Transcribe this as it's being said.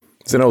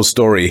It's an old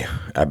story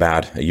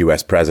about a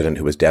U.S. president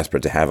who was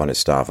desperate to have on his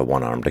staff a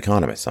one-armed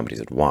economist. Somebody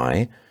said,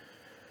 why?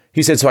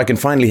 He said, so I can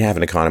finally have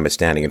an economist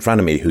standing in front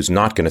of me who's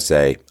not going to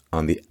say,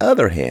 on the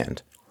other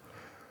hand.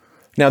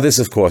 Now, this,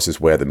 of course, is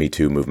where the Me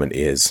Too movement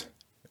is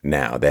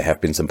now. There have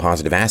been some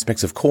positive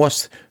aspects, of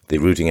course, the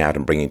rooting out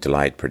and bringing to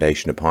light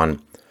predation upon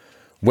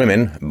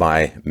women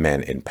by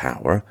men in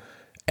power,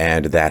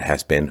 and that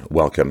has been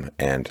welcome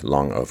and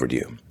long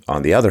overdue.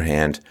 On the other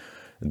hand,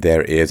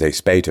 there is a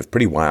spate of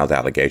pretty wild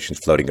allegations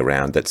floating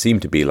around that seem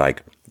to be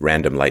like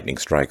random lightning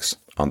strikes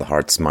on the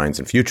hearts, minds,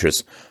 and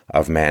futures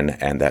of men,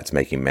 and that's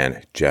making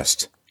men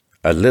just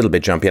a little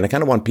bit jumpy. And I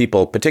kind of want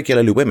people,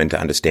 particularly women, to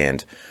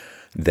understand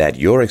that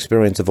your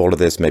experience of all of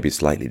this may be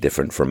slightly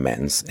different from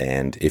men's,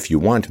 and if you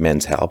want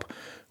men's help,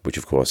 which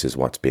of course is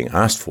what's being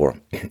asked for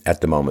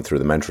at the moment through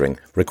the mentoring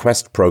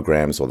request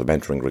programs or the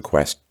mentoring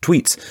request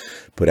tweets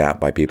put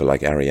out by people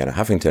like Arianna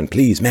Huffington,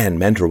 please men,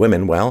 mentor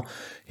women. Well,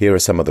 here are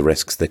some of the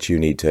risks that you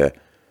need to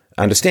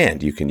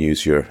understand. You can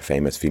use your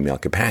famous female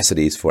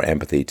capacities for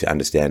empathy to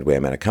understand where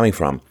men are coming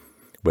from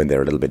when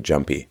they're a little bit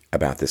jumpy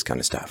about this kind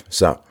of stuff.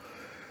 So,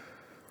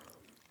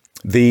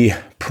 the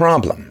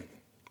problem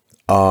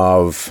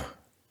of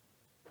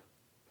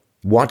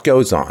what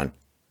goes on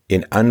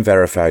in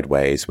unverified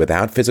ways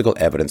without physical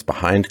evidence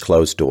behind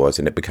closed doors,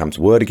 and it becomes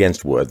word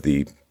against word,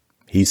 the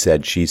he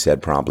said, she said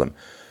problem,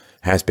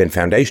 has been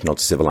foundational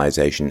to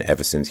civilization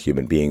ever since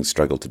human beings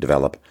struggled to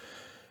develop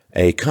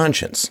a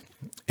conscience.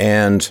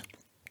 And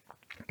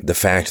the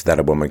fact that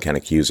a woman can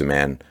accuse a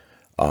man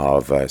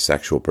of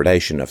sexual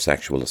predation, of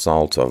sexual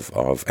assault,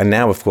 and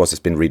now, of course,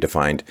 it's been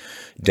redefined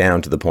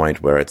down to the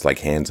point where it's like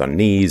hands on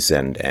knees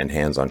and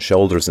hands on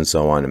shoulders and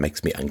so on. It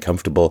makes me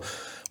uncomfortable,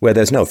 where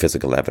there's no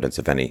physical evidence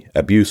of any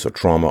abuse or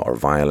trauma or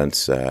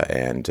violence,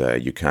 and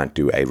you can't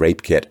do a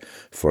rape kit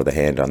for the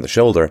hand on the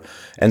shoulder.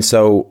 And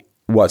so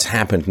what's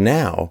happened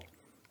now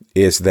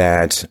is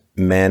that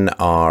men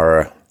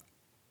are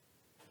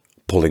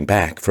pulling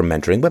back from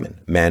mentoring women.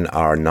 Men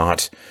are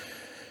not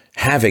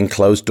having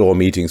closed-door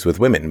meetings with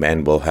women.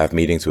 Men will have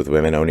meetings with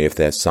women only if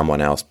there's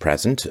someone else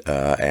present,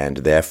 and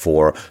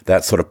therefore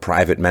that sort of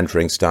private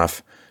mentoring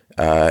stuff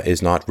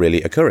is not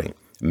really occurring.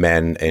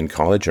 Men in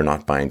college are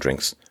not buying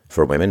drinks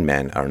for women.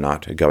 Men are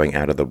not going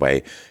out of the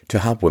way to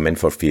help women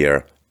for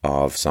fear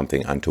of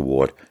something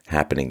untoward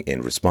happening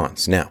in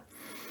response. Now,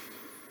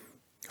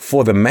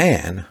 for the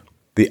man,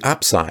 the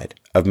upside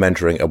of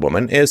mentoring a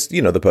woman is,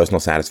 the personal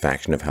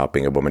satisfaction of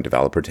helping a woman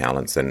develop her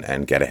talents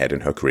and get ahead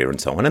in her career and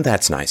so on. And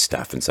that's nice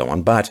stuff and so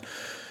on. But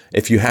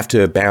if you have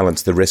to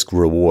balance the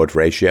risk-reward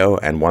ratio,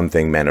 and one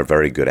thing men are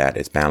very good at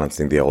is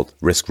balancing the old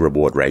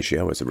risk-reward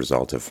ratio as a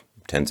result of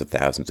tens of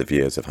thousands of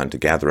years of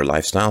hunter-gatherer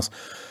lifestyles,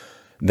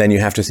 then you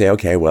have to say,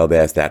 okay, well,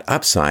 there's that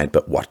upside,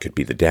 but what could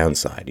be the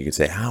downside? You could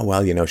say,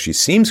 she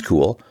seems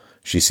cool.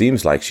 She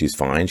seems like she's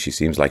fine. She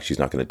seems like she's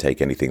not going to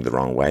take anything the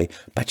wrong way,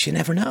 but you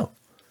never know.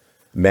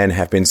 Men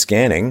have been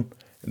scanning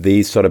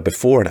these sort of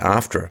before and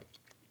after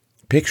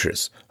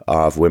pictures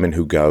of women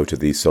who go to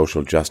these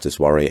social justice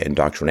warrior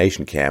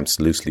indoctrination camps,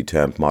 loosely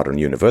termed modern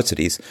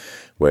universities,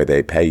 where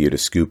they pay you to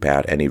scoop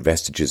out any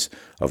vestiges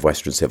of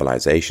Western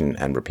civilization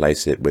and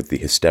replace it with the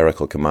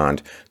hysterical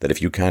command that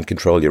if you can't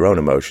control your own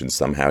emotions,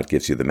 somehow it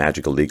gives you the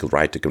magical legal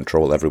right to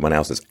control everyone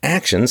else's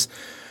actions.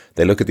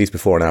 They look at these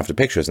before and after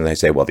pictures and they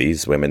say, well,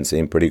 these women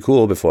seem pretty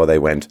cool before they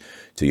went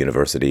to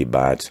university,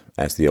 but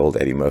as the old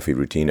Eddie Murphy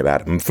routine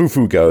about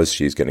Mfufu goes,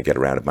 she's going to get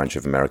around a bunch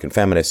of American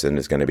feminists and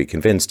is going to be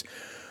convinced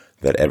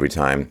that every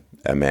time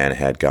a man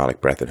had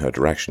garlic breath in her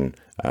direction,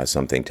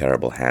 something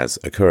terrible has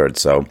occurred.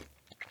 So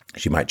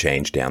she might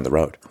change down the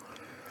road.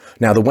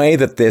 Now, the way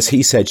that this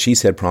he said, she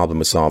said problem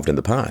was solved in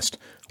the past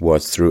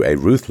was through a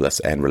ruthless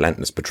and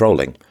relentless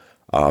patrolling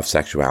of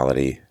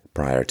sexuality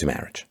prior to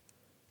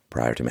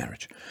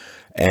marriage.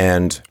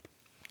 And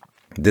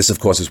this, of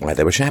course, is why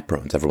there were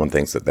chaperones. Everyone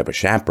thinks that there were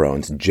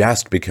chaperones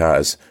just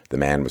because the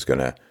man was going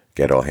to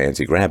get all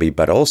handsy-grabby,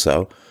 but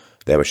also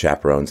there were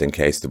chaperones in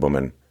case the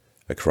woman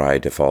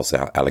cried a false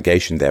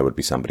allegation. There would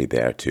be somebody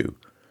there to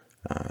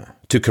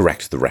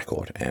correct the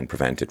record and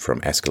prevent it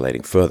from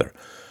escalating further.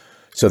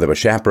 So there were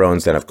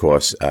chaperones. Then, of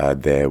course,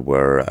 there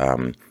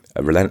were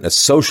relentless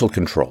social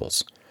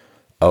controls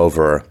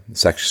over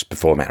sex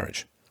before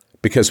marriage.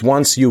 Because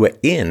once you were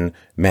in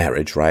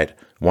marriage, right,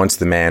 once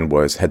the man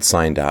had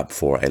signed up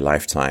for a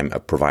lifetime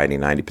of providing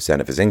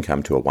 90% of his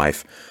income to a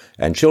wife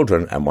and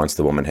children, and once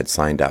the woman had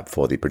signed up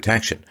for the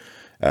protection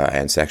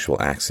and sexual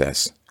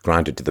access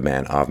granted to the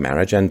man of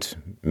marriage,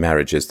 and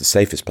marriage is the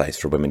safest place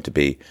for women to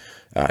be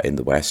in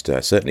the West,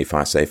 certainly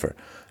far safer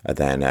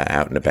than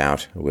out and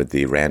about with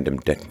the random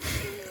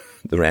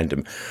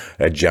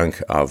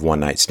junk of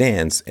one-night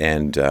stands,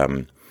 and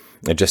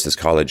just as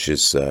college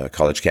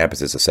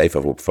campuses are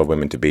safer for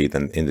women to be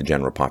than in the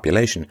general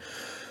population.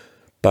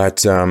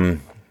 But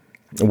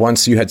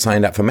once you had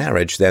signed up for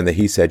marriage, then the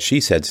he said, she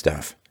said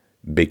stuff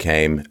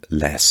became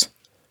less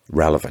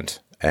relevant.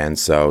 And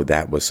so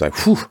that was like,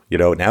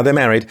 now they're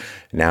married.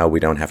 Now we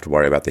don't have to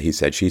worry about the he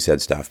said, she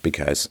said stuff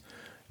because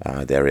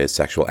there is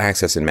sexual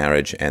access in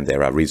marriage, and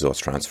there are resource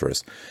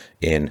transfers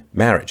in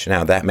marriage.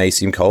 Now, that may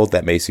seem cold,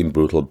 that may seem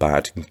brutal,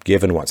 but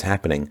given what's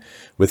happening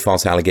with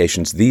false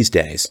allegations these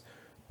days,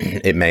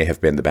 it may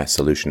have been the best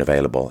solution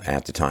available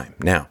at the time.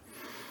 Now,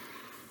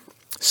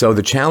 so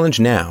the challenge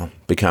now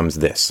becomes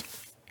this.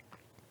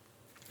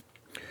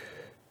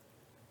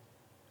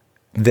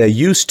 There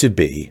used to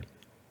be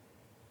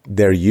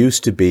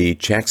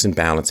checks and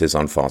balances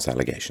on false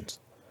allegations.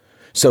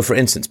 So, for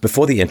instance,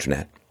 before the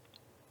internet,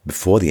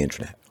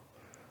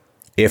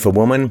 if a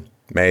woman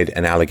made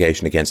an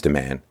allegation against a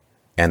man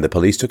and the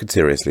police took it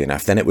seriously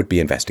enough, then it would be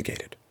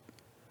investigated.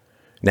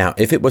 Now,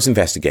 if it was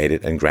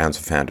investigated and grounds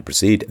were found to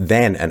proceed,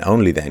 then and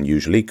only then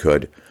usually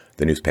could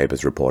the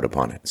newspapers report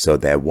upon it. So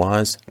there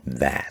was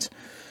that.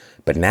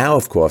 But now,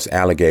 of course,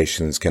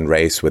 allegations can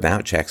race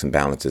without checks and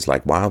balances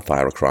like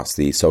wildfire across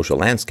the social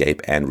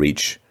landscape and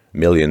reach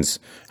millions,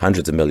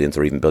 hundreds of millions,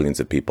 or even billions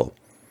of people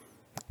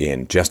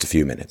in just a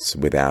few minutes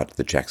without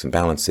the checks and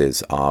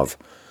balances of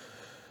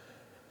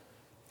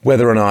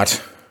whether or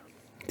not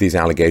these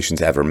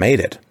allegations ever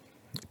made it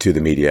to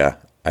the media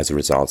as a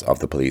result of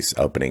the police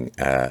opening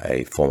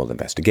a formal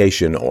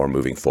investigation or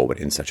moving forward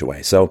in such a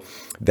way. So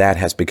that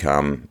has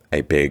become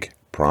a big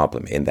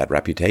problem in that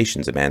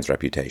reputations, a man's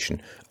reputation,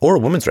 or a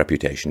woman's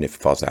reputation, if a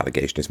false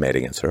allegation is made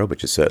against her,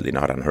 which is certainly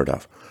not unheard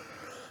of,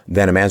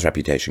 then a man's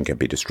reputation can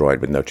be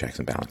destroyed with no checks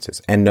and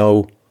balances. And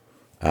no,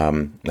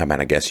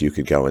 I guess you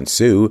could go and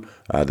sue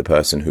the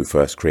person who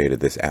first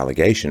created this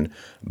allegation,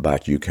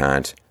 but you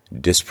can't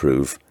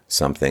disprove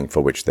something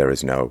for which there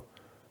is no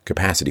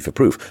capacity for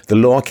proof. The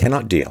law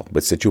cannot deal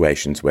with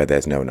situations where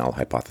there's no null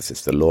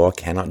hypothesis. The law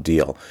cannot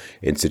deal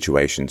in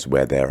situations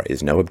where there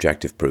is no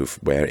objective proof,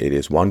 where it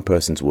is one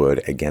person's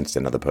word against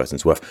another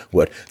person's word.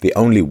 The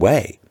only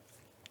way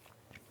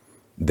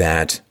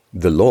that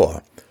the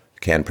law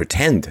can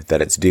pretend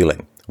that it's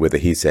dealing with a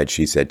he said,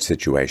 she said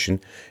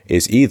situation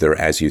is either,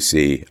 as you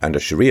see under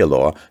Sharia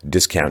law,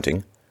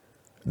 discounting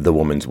the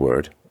woman's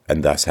word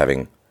and thus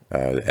having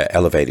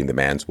elevating the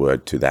man's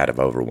word to that of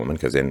over a woman,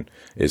 because in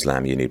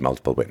Islam you need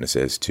multiple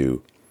witnesses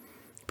to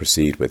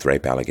proceed with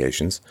rape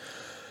allegations.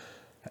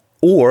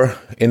 Or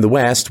in the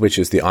West, which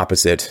is the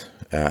opposite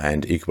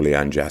and equally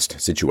unjust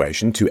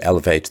situation, to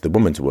elevate the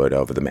woman's word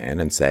over the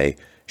man and say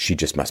she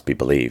just must be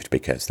believed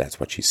because that's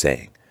what she's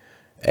saying.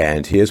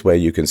 And here's where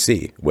you can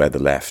see where the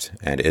left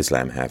and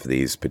Islam have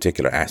these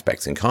particular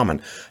aspects in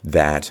common,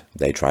 that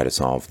they try to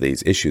solve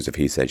these issues of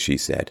he said, she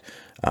said,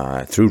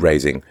 through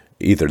raising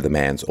either the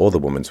man's or the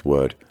woman's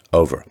word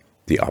over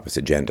the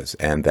opposite genders.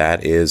 And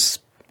that is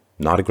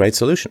not a great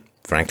solution.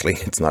 Frankly,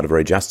 it's not a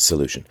very just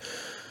solution.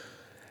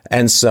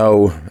 And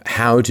so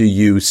how do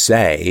you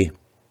say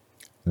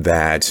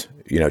that,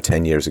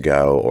 10 years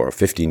ago or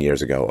 15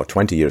 years ago or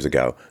 20 years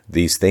ago,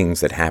 these things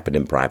that happened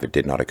in private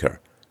did not occur?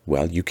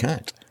 Well, you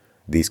can't.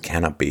 These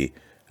cannot be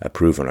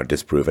proven or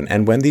disproven.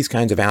 And when these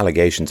kinds of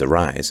allegations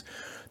arise,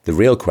 the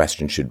real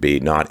question should be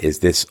not is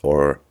this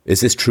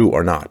true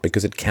or not,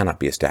 because it cannot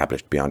be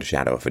established beyond a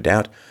shadow of a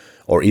doubt,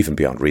 or even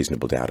beyond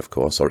reasonable doubt, of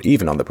course, or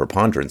even on the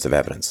preponderance of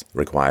evidence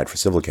required for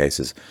civil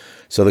cases.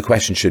 So the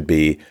question should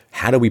be,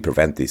 how do we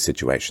prevent these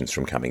situations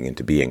from coming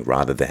into being,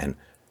 rather than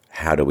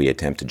how do we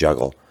attempt to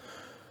juggle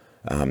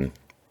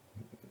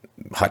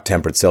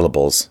hot-tempered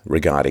syllables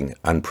regarding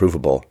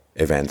unprovable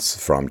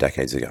events from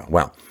decades ago?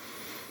 Well,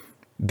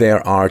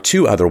 there are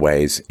two other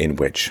ways in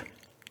which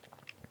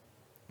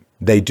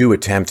they do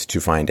attempt to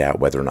find out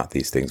whether or not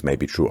these things may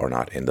be true or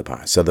not in the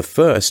past. So the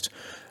first,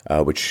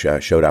 which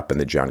showed up in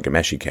the John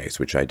Ghomeshi case,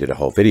 which I did a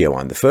whole video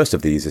on, the first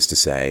of these is to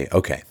say,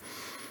 okay,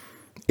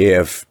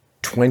 if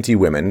 20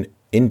 women,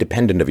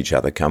 independent of each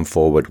other, come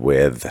forward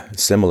with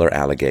similar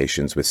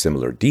allegations with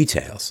similar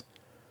details,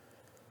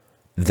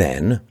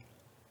 then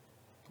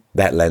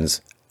that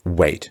lends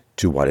weight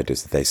to what it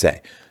is that they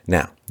say.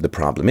 Now, the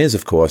problem is,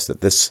 of course,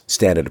 that this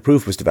standard of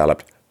proof was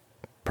developed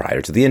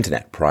prior to the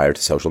internet, prior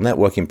to social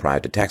networking, prior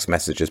to text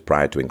messages,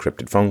 prior to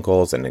encrypted phone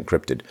calls and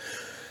encrypted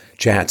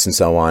chats and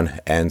so on.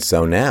 And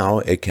so now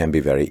it can be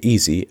very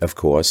easy, of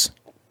course,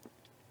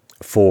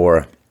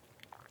 for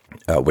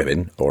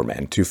women or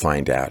men to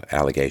find out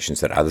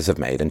allegations that others have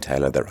made and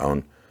tailor their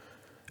own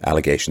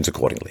allegations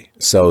accordingly.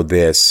 So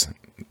this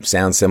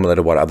sounds similar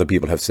to what other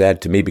people have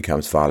said, to me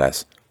becomes far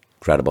less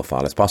credible,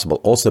 far less possible.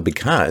 Also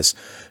because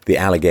the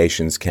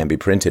allegations can be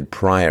printed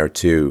prior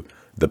to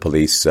the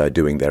police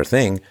doing their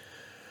thing.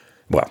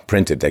 Well,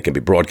 printed, they can be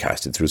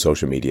broadcasted through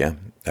social media,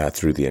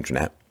 through the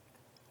internet.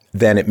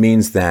 Then it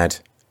means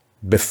that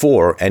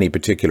before any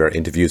particular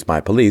interviews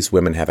by police,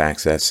 women have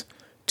access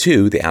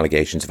to the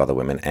allegations of other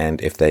women, and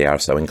if they are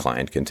so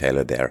inclined, can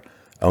tailor their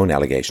own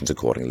allegations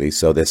accordingly.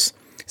 So this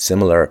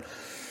similar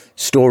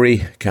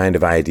story kind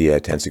of idea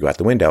tends to go out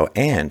the window.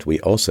 And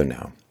we also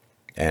know,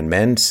 and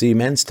men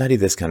study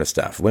this kind of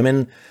stuff.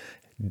 Women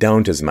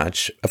don't as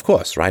much, of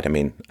course, right? I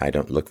mean, I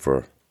don't look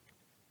for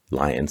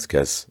lions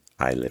because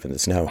I live in the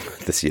snow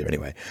this year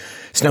anyway.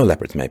 Snow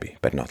leopards maybe,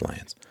 but not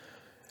lions.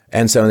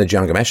 And so in the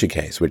John Ghomeshi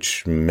case,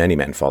 which many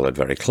men followed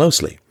very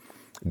closely,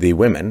 the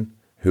women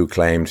who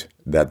claimed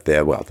that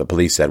the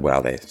police said,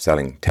 they're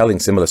telling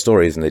similar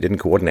stories and they didn't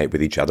coordinate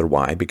with each other.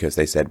 Why? Because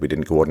they said we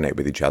didn't coordinate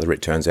with each other.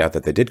 It turns out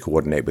that they did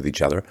coordinate with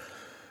each other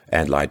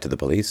and lied to the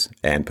police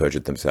and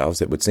perjured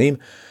themselves, it would seem.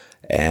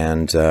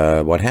 And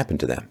what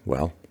happened to them?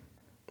 Well,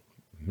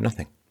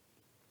 nothing.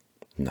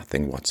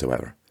 Nothing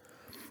whatsoever.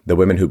 The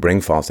women who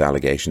bring false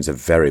allegations are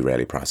very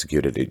rarely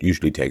prosecuted. It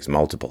usually takes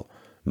multiple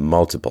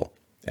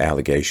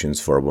allegations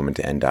for a woman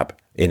to end up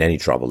in any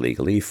trouble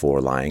legally for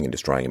lying and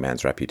destroying a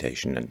man's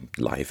reputation and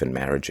life and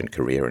marriage and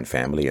career and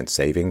family and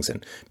savings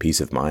and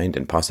peace of mind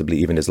and possibly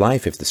even his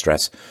life if the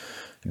stress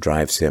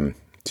drives him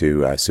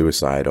to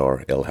suicide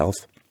or ill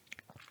health.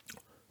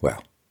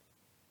 Well,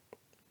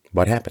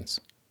 what happens?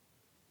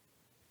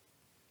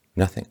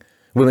 Nothing.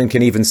 Women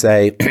can even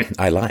say,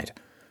 I lied.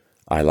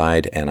 I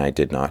lied and it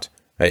did not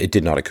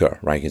occur,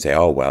 right? You can say,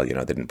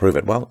 they didn't prove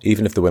it. Well,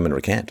 even if the women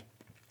recant,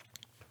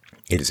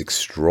 it is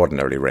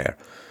extraordinarily rare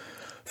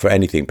for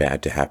anything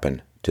bad to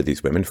happen to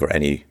these women, for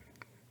any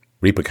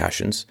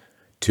repercussions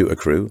to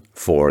accrue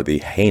for the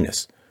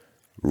heinous,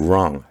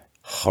 wrong,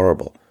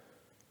 horrible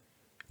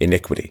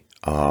iniquity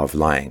of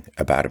lying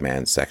about a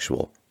man's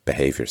sexual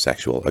behavior,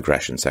 sexual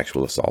aggression,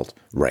 sexual assault,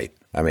 rape.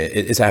 I mean,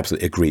 it's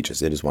absolutely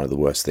egregious. It is one of the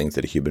worst things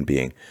that a human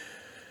being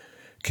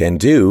can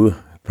do,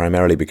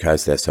 primarily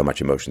because there's so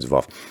much emotions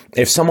involved.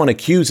 If someone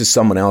accuses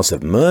someone else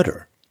of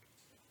murder,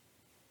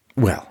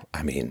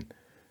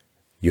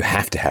 you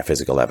have to have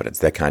physical evidence.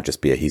 There can't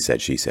just be a he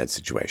said, she said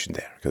situation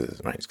there, because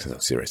it's so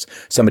serious.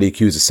 Somebody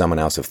accuses someone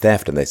else of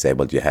theft, and they say,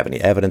 do you have any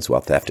evidence?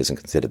 Well, theft isn't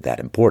considered that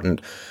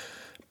important,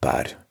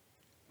 but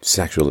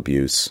sexual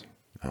abuse,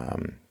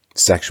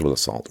 sexual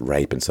assault,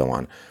 rape, and so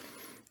on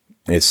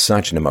is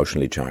such an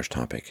emotionally charged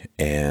topic.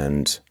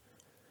 And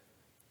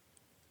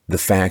the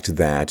fact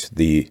that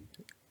the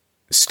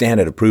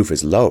standard of proof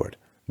is lowered,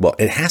 well,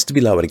 it has to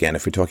be lowered again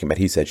if we're talking about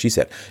he said, she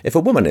said. If a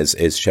woman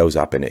shows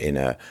up in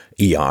a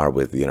ER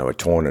with a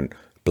torn and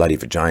bloody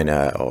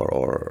vagina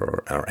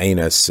or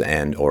anus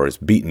or is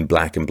beaten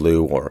black and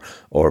blue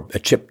or a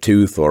chipped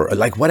tooth or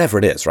like whatever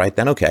it is, right?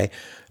 Then okay,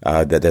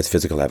 there's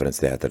physical evidence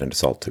there that an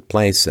assault took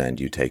place, and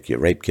you take your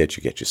rape kit,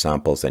 you get your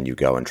samples, and you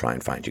go and try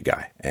and find your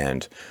guy.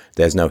 And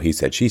there's no he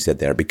said, she said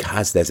there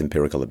because there's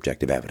empirical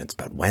objective evidence.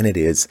 But when it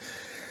is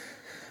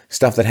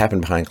stuff that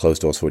happened behind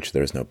closed doors for which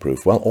there is no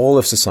proof, well, all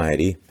of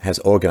society has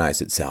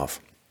organized itself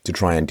to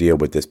try and deal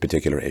with this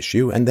particular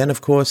issue. And then,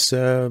 of course,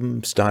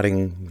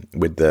 starting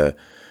with the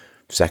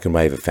second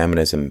wave of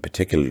feminism,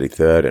 particularly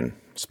third and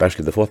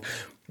especially the fourth,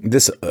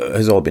 this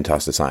has all been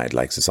tossed aside.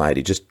 Like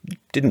society just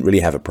didn't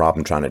really have a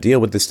problem trying to deal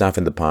with this stuff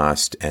in the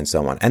past and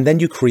so on. And then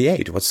you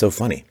create, what's so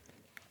funny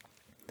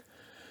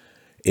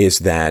is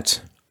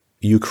that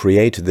you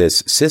create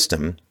this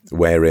system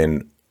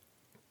wherein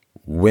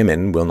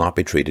women will not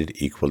be treated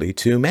equally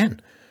to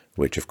men,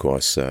 which, of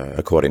course,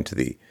 according to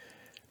the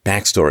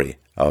backstory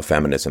of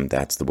feminism,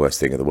 that's the worst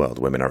thing in the world.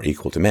 Women are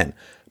equal to men.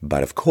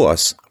 But, of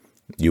course,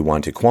 you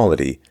want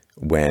equality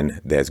when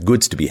there's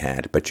goods to be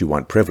had, but you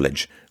want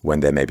privilege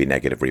when there may be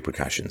negative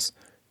repercussions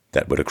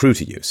that would accrue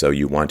to you. So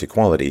you want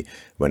equality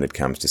when it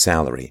comes to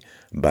salary,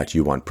 but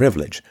you want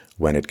privilege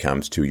when it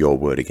comes to your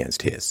word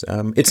against his.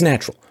 It's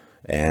natural.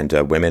 And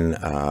women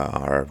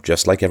are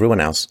just like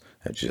everyone else,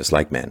 just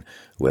like men.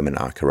 Women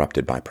are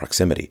corrupted by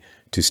proximity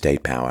to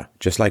state power,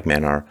 just like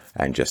men are,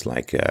 and just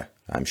like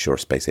I'm sure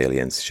space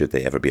aliens, should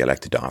they ever be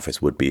elected to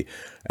office, would be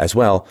as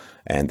well,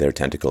 and their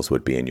tentacles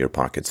would be in your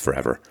pockets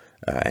forever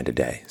and a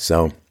day.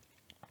 So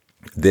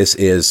this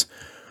is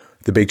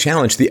the big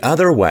challenge. The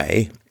other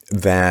way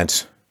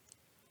that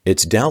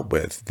it's dealt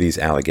with, these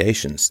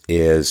allegations,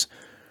 is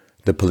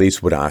the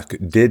police would ask,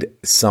 did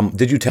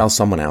you tell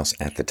someone else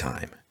at the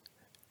time?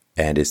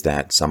 And is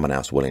that someone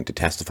else willing to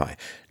testify?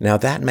 Now,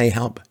 that may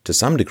help to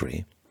some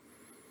degree.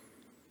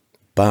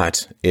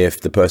 But if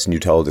the person you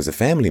told is a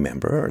family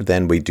member,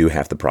 then we do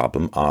have the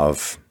problem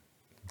of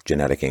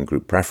genetic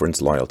in-group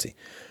preference, loyalty.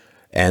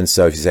 And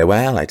so if you say,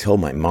 well, I told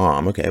my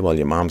mom, okay, well,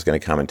 your mom's going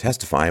to come and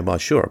testify. Well,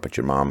 sure, but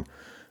your mom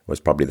was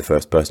probably the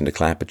first person to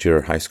clap at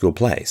your high school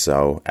play.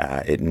 So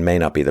it may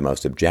not be the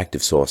most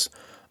objective source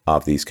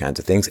of these kinds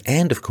of things.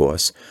 And, of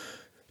course,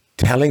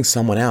 telling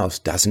someone else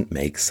doesn't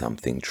make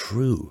something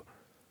true.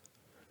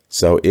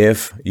 So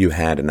if you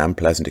had an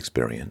unpleasant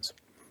experience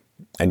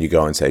and you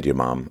go and say to your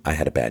mom, I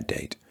had a bad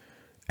date,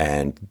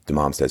 and the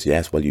mom says,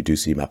 yes, well, you do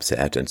seem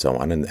upset and so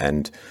on.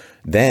 And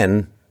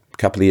then a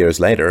couple of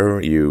years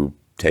later, you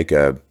take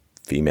a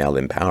female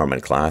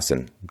empowerment class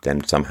and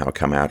then somehow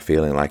come out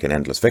feeling like an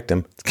endless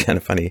victim. It's kind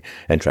of funny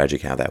and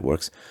tragic how that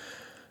works.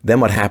 Then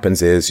what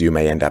happens is you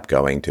may end up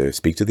going to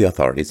speak to the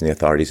authorities, and the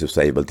authorities will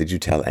say, well, did you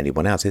tell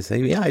anyone else? They say,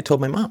 yeah, I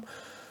told my mom.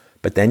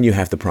 But then you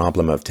have the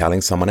problem of telling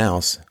someone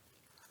else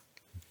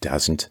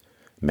doesn't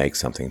make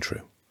something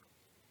true.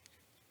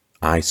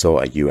 I saw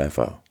a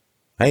UFO.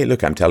 Hey,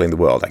 look, I'm telling the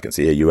world I can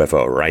see a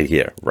UFO right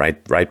here,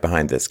 right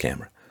behind this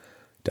camera.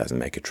 Doesn't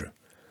make it true.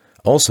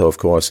 Also, of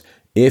course,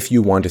 if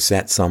you want to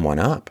set someone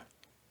up,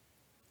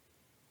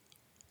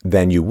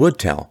 then you would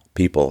tell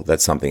people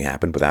that something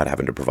happened without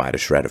having to provide a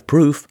shred of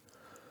proof.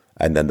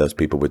 And then those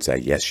people would say,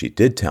 yes, she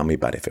did tell me,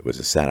 but if it was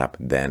a setup,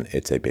 then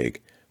it's a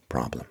big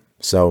problem.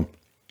 So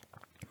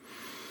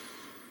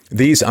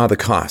these are the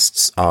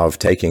costs of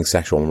taking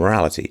sexual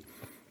morality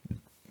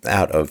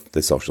out of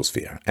the social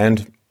sphere.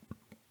 And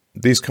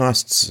these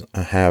costs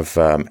have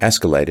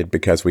escalated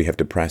because we have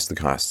depressed the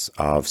costs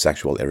of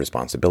sexual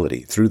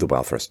irresponsibility through the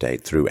welfare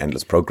state, through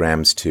endless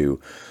programs to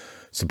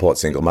support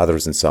single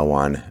mothers and so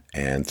on,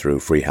 and through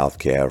free health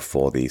care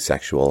for the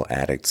sexual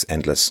addicts,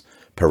 endless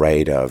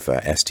parade of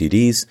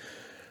STDs,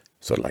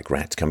 sort of like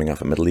rats coming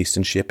off a Middle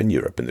Eastern ship in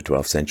Europe in the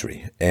 12th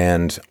century.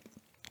 And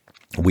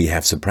we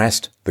have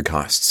suppressed the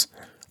costs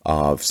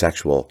of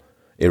sexual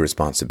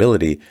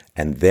irresponsibility,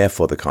 and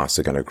therefore the costs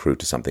are going to accrue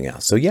to something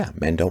else. So yeah,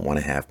 men don't want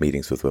to have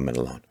meetings with women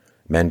alone.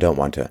 Men don't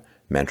want to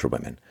mentor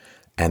women.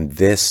 And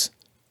this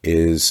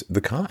is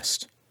the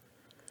cost.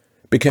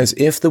 Because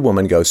if the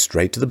woman goes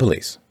straight to the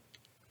police,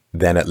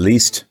 then at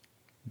least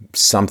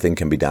something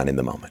can be done in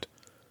the moment.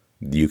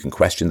 You can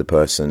question the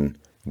person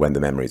when the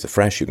memories are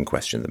fresh. You can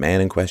question the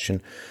man in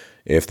question.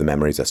 If the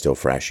memories are still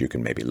fresh, you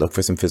can maybe look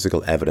for some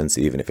physical evidence,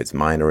 even if it's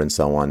minor and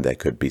so on. There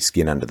could be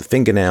skin under the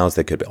fingernails.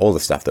 There could be all the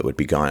stuff that would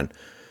be gone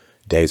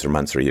days or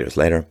months or years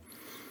later.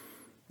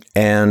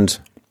 And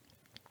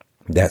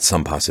that's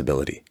some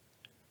possibility.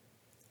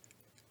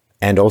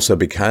 And also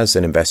because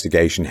an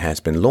investigation has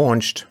been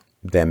launched,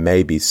 there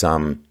may be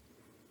some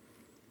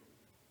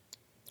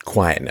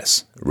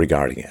quietness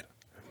regarding it.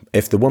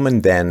 If the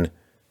woman then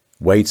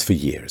waits for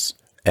years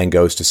and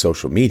goes to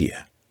social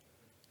media,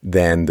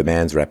 then the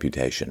man's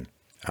reputation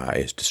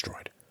is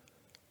destroyed.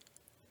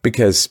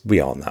 Because we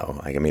all know,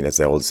 I mean, as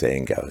the old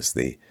saying goes,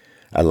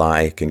 a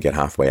lie can get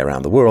halfway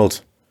around the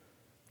world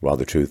while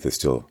the truth is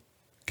still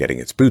getting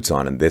its boots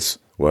on. And this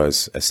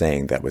was a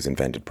saying that was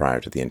invented prior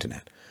to the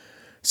internet.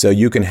 So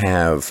you can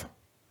have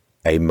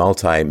a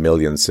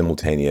multi-million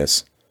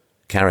simultaneous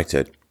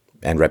character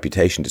and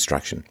reputation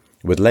destruction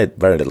with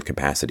very little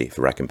capacity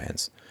for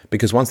recompense.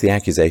 Because once the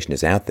accusation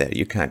is out there,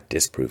 you can't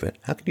disprove it.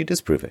 How can you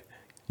disprove it?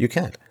 You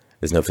can't.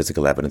 There's no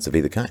physical evidence of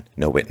either kind.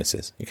 No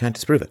witnesses. You can't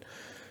disprove it.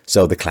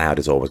 So the cloud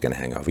is always going to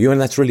hang over you,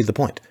 and that's really the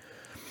point.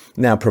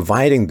 Now,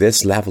 providing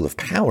this level of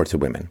power to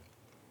women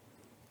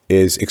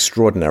is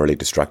extraordinarily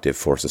destructive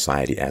for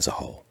society as a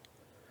whole.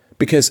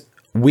 Because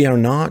we are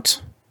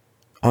not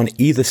on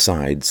either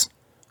sides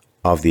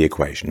of the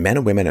equation. Men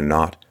and women are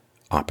not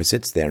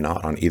opposites. They're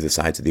not on either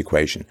sides of the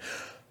equation.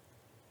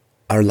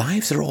 Our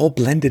lives are all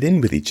blended in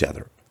with each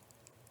other.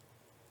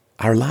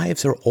 Our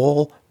lives are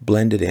all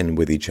blended in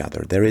with each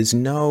other. There is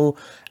no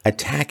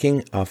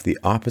attacking of the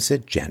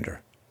opposite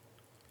gender,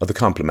 or the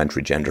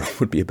complementary gender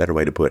would be a better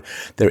way to put it.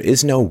 There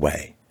is no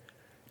way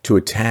to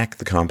attack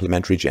the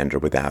complementary gender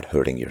without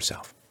hurting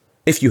yourself,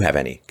 if you have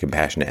any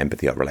compassion,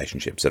 empathy, or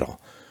relationships at all.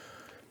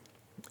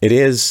 It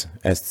is,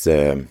 as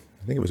I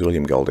think it was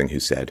William Golding who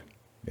said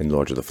in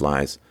Lord of the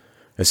Flies,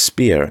 a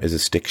spear is a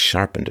stick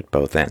sharpened at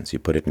both ends. You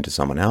put it into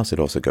someone else, it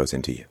also goes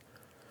into you.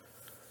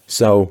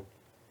 So,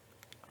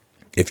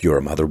 if you're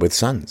a mother with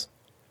sons,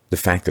 the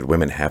fact that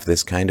women have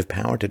this kind of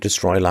power to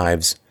destroy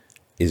lives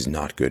is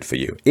not good for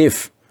you.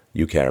 If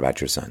you care about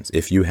your sons,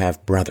 if you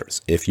have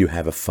brothers, if you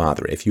have a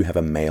father, if you have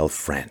a male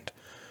friend,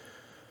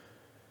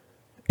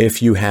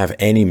 if you have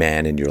any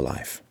man in your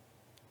life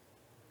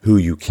who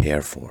you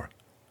care for,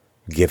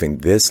 giving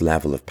this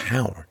level of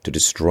power to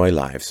destroy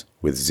lives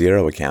with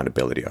zero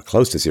accountability or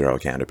close to zero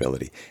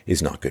accountability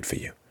is not good for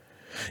you.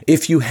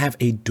 If you have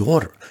a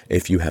daughter,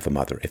 if you have a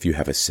mother, if you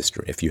have a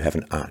sister, if you have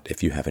an aunt,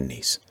 if you have a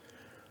niece,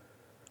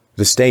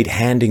 the state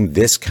handing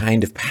this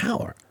kind of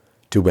power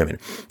to women.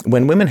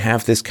 When women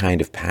have this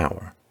kind of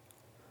power,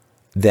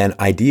 then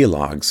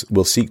ideologues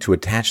will seek to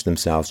attach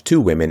themselves to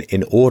women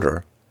in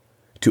order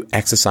to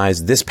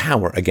exercise this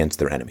power against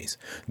their enemies.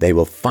 They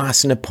will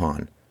fasten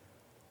upon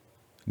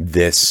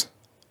this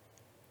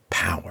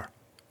power,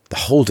 the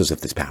holders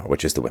of this power,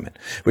 which is the women,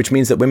 which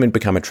means that women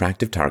become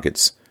attractive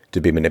targets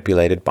to be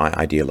manipulated by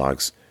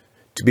ideologues,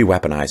 to be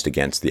weaponized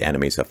against the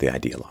enemies of the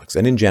ideologues.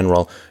 And in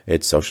general,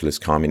 it's socialists,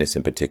 communists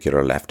in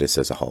particular, leftists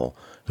as a whole,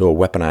 who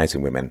are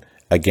weaponizing women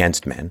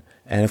against men.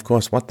 And of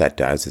course, what that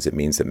does is it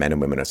means that men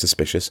and women are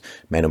suspicious,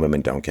 men and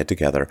women don't get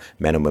together,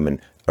 men and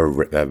women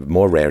are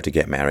more rare to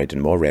get married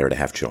and more rare to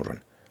have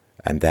children.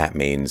 And that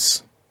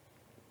means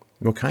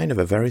we're kind of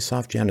a very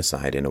soft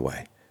genocide in a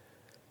way.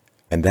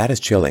 And that is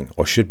chilling,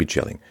 or should be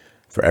chilling,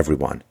 for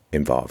everyone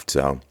involved.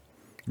 So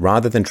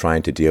rather than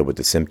trying to deal with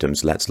the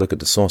symptoms, let's look at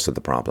the source of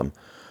the problem.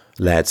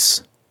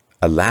 Let's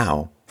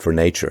allow for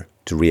nature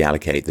to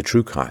reallocate the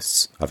true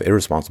costs of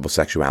irresponsible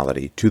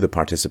sexuality to the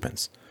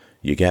participants.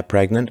 You get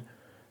pregnant?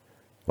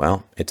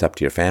 Well, it's up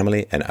to your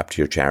family and up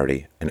to your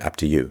charity and up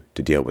to you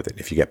to deal with it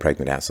if you get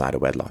pregnant outside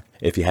of wedlock.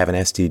 If you have an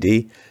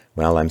STD,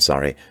 well, I'm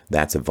sorry,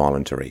 that's a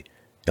voluntary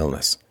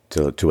illness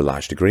to a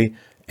large degree,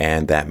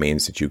 and that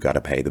means that you've got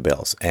to pay the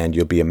bills. And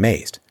you'll be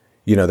amazed.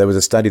 You know, there was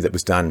a study that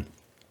was done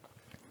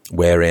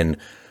wherein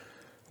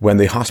when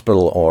the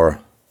hospital or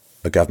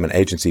a government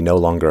agency no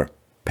longer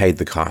paid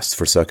the costs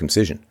for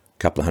circumcision, a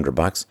couple of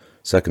 $100,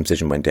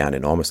 circumcision went down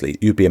enormously.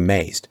 You'd be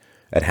amazed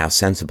at how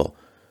sensible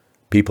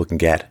people can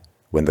get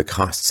when the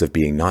costs of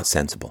being not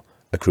sensible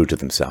accrue to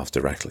themselves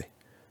directly.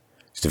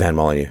 Stefan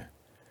Molyneux,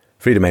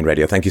 Free Domain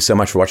Radio. Thank you so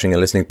much for watching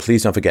and listening.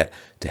 Please don't forget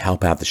to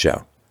help out the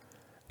show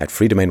at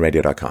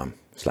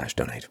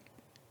freedomainradio.com/donate.